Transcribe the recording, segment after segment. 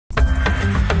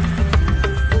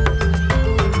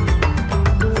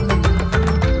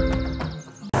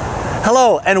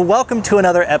Hello and welcome to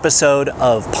another episode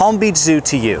of Palm Beach Zoo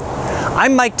to You.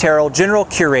 I'm Mike Terrell, General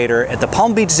Curator at the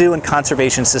Palm Beach Zoo and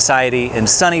Conservation Society in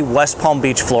sunny West Palm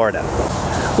Beach, Florida.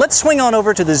 Let's swing on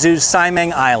over to the zoo's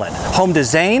Siamang Island, home to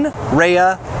Zain,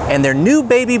 Raya, and their new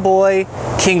baby boy,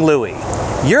 King Louie.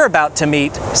 You're about to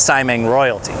meet Siamang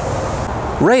royalty.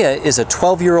 Raya is a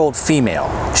 12-year-old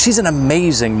female. She's an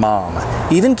amazing mom,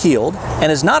 even-keeled,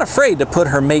 and is not afraid to put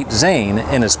her mate Zain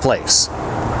in his place.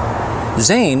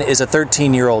 Zain is a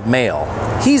 13-year-old male.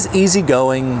 He's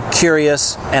easygoing,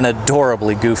 curious, and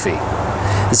adorably goofy.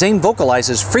 Zain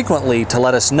vocalizes frequently to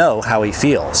let us know how he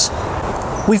feels.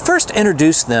 We first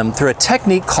introduced them through a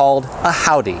technique called a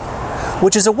howdy,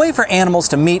 which is a way for animals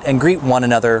to meet and greet one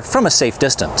another from a safe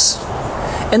distance.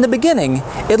 In the beginning,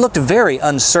 it looked very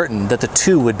uncertain that the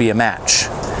two would be a match.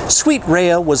 Sweet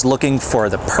Raya was looking for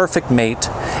the perfect mate,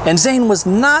 and Zain was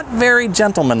not very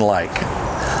gentlemanlike.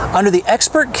 Under the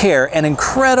expert care and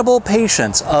incredible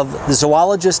patience of the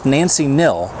zoologist Nancy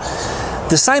Nill,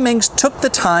 the Siamangs took the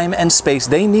time and space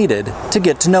they needed to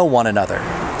get to know one another.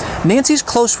 Nancy's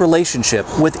close relationship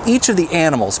with each of the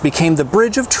animals became the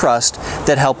bridge of trust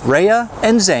that helped Raya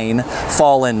and Zain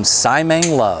fall in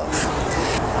Siamang love.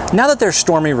 Now that their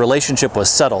stormy relationship was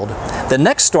settled, the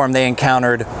next storm they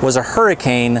encountered was a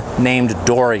hurricane named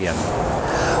Dorian.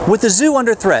 With the zoo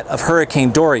under threat of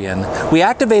Hurricane Dorian, we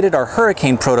activated our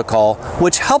hurricane protocol,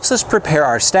 which helps us prepare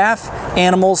our staff,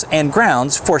 animals, and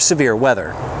grounds for severe weather.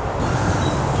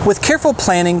 With careful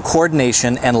planning,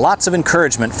 coordination, and lots of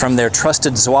encouragement from their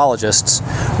trusted zoologists,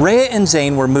 Raya and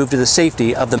Zain were moved to the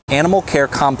safety of the animal care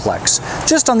complex,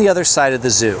 just on the other side of the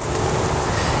zoo.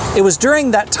 It was during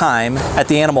that time at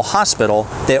the animal hospital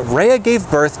that Raya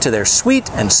gave birth to their sweet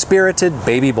and spirited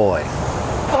baby boy.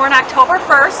 Born October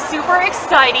 1st, super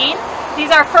exciting.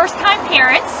 These are first-time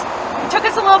parents. It took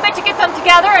us a little bit to get them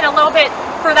together and a little bit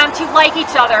for them to like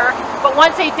each other, but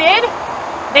once they did,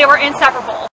 they were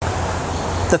inseparable.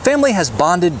 The family has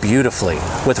bonded beautifully,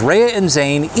 with Raya and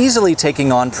Zain easily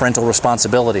taking on parental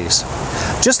responsibilities.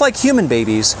 Just like human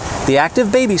babies, the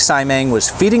active baby Siamang was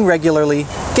feeding regularly,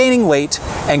 gaining weight,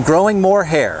 and growing more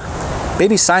hair.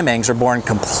 Baby Siamangs are born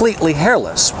completely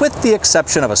hairless, with the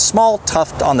exception of a small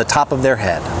tuft on the top of their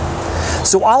head.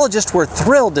 Zoologists were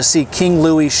thrilled to see King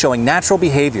Louie showing natural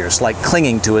behaviors like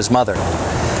clinging to his mother.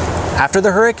 After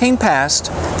the hurricane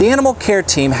passed, the animal care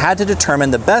team had to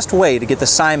determine the best way to get the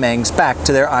Siamangs back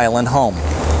to their island home.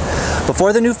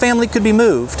 Before the new family could be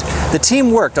moved, the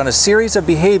team worked on a series of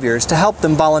behaviors to help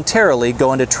them voluntarily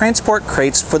go into transport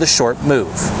crates for the short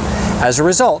move. As a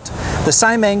result, the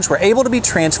Siamangs were able to be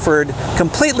transferred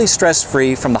completely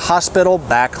stress-free from the hospital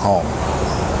back home.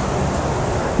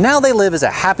 Now they live as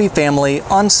a happy family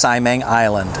on Siamang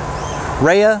Island.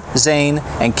 Raya, Zain,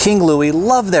 and King Louie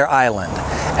love their island,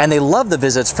 and they love the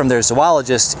visits from their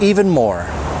zoologists even more.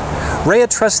 Raya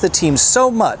trusts the team so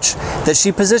much that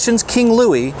she positions King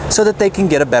Louie so that they can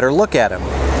get a better look at him,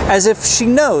 as if she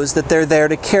knows that they're there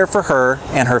to care for her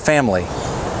and her family.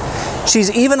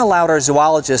 She's even allowed our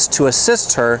zoologist to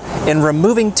assist her in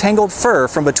removing tangled fur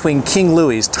from between King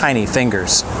Louie's tiny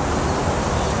fingers.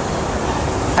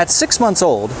 At 6 months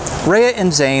old, Raya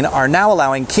and Zain are now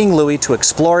allowing King Louie to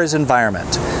explore his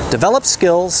environment, develop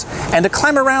skills, and to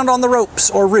climb around on the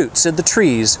ropes or roots in the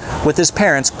trees with his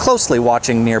parents closely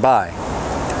watching nearby.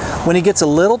 When he gets a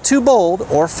little too bold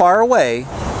or far away,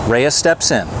 Raya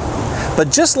steps in. But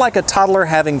just like a toddler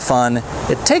having fun,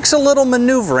 it takes a little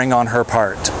maneuvering on her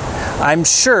part. I'm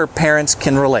sure parents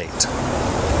can relate.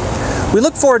 We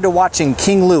look forward to watching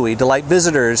King Louie delight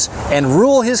visitors and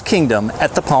rule his kingdom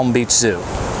at the Palm Beach Zoo.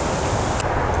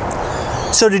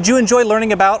 So did you enjoy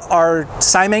learning about our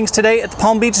Siamangs today at the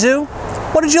Palm Beach Zoo?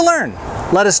 What did you learn?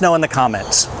 Let us know in the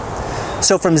comments.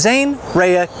 So from Zain,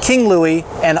 Raya, King Louie,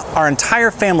 and our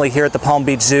entire family here at the Palm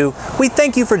Beach Zoo, we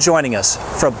thank you for joining us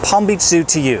from Palm Beach Zoo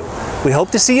to You. We hope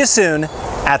to see you soon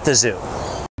at the zoo.